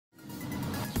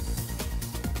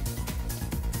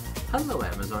Hello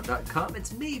Amazon.com,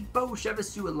 it's me, Beau,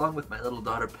 along with my little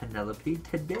daughter Penelope.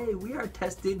 Today we are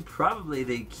testing probably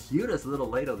the cutest little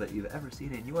ladle that you've ever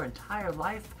seen in your entire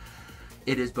life.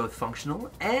 It is both functional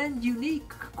and unique,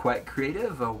 quite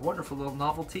creative, a wonderful little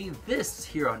novelty. This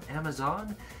here on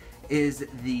Amazon is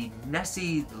the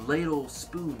Nessie ladle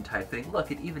spoon type thing.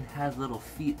 Look, it even has little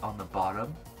feet on the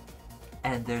bottom.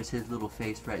 And there's his little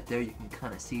face right there. You can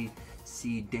kind of see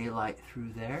daylight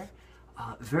through there.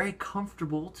 Very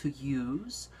comfortable to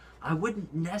use. I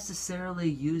wouldn't necessarily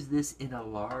use this in a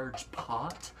large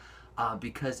pot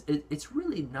because it's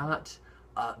really not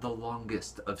the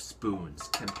longest of spoons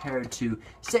compared to,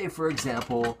 say for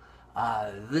example,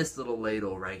 this little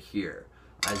ladle right here.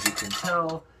 As you can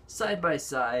tell, side by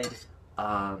side,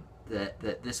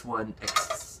 that this one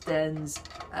extends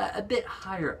a bit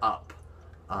higher up,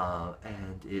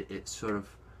 and it sort of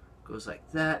goes like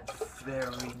that.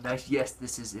 Very nice. Yes,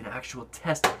 this is an actual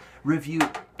test, review,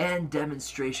 and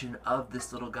demonstration of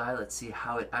this little guy. Let's see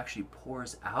how it actually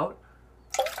pours out.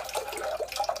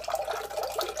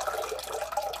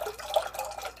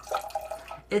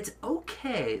 It's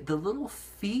okay. The little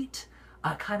feet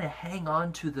kind of hang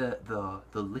on to the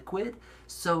liquid,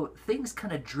 so things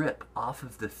kind of drip off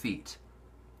of the feet.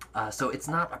 So it's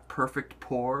not a perfect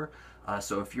pour.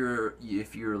 So if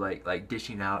you're like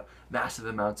dishing out massive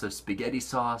amounts of spaghetti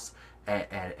sauce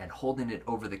and holding it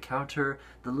over the counter,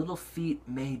 the little feet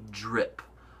may drip.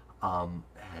 And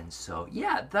so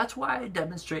yeah, that's why I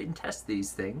demonstrate and test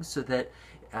these things, so that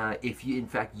if you, in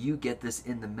fact, you get this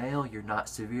in the mail, you're not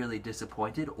severely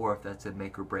disappointed, or if that's a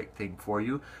make or break thing for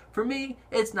you. For me,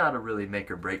 it's not a really make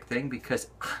or break thing because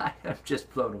I am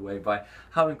just blown away by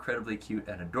how incredibly cute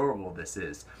and adorable this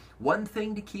is. One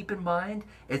thing to keep in mind,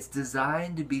 it's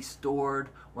designed to be stored,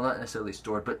 well, not necessarily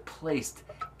stored, but placed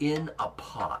in a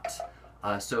pot.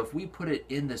 So if we put it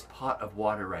in this pot of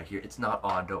water right here, it's not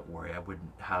on, don't worry, I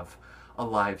wouldn't have a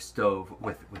live stove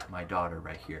with my daughter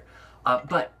right here.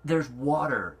 But there's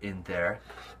water in there,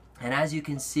 and as you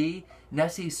can see,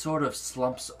 Nessie sort of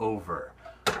slumps over.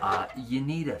 You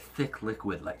need a thick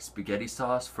liquid like spaghetti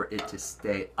sauce for it to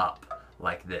stay up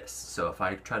like this. So if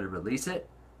I try to release it,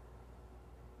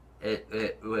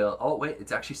 it will, oh wait,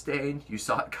 it's actually staying. You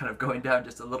saw it kind of going down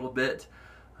just a little bit.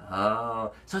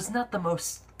 So it's not the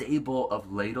most stable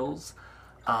of ladles.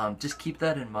 Just keep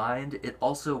that in mind. It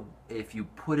also, if you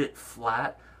put it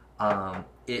flat,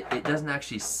 it doesn't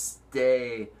actually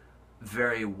stay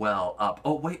very well up.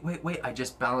 Oh, wait, I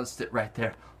just balanced it right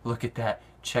there. Look at that.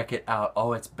 Check it out.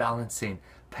 Oh, it's balancing.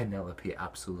 Penelope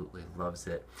absolutely loves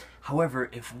it.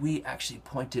 However, if we actually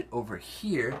point it over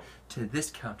here to this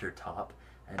countertop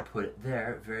and put it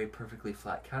there, very perfectly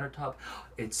flat countertop,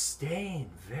 it's staying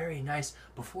very nice.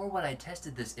 Before, when I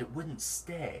tested this, it wouldn't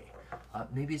stay.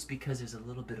 Maybe it's because there's a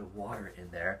little bit of water in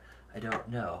there. I don't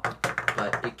know.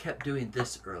 But it kept doing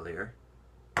this earlier,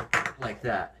 like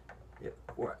that. It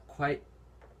quite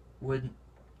wouldn't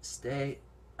stay.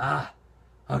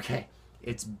 Okay.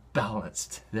 It's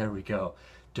balanced. There we go.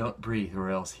 Don't breathe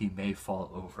or else he may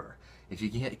fall over. If you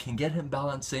can get him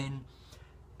balancing,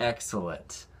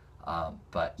 excellent.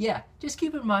 But yeah, just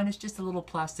keep in mind it's just a little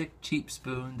plastic cheap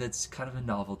spoon that's kind of a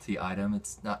novelty item.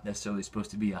 It's not necessarily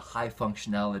supposed to be a high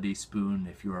functionality spoon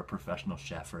if you're a professional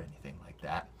chef or anything like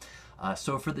that.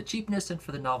 So for the cheapness and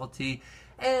for the novelty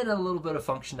and a little bit of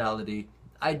functionality,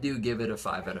 I do give it a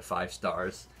 5 out of 5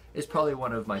 stars. It's probably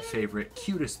one of my favorite,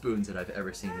 cutest spoons that I've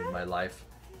ever seen in my life.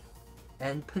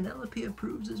 And Penelope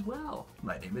approves as well.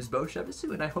 My name is Beau,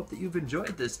 and I hope that you've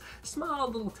enjoyed this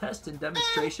small little test and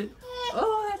demonstration.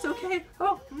 Oh, that's okay.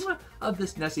 Oh, of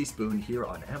this Nessie spoon here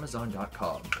on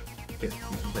Amazon.com. Here, you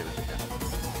can play with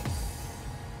it now.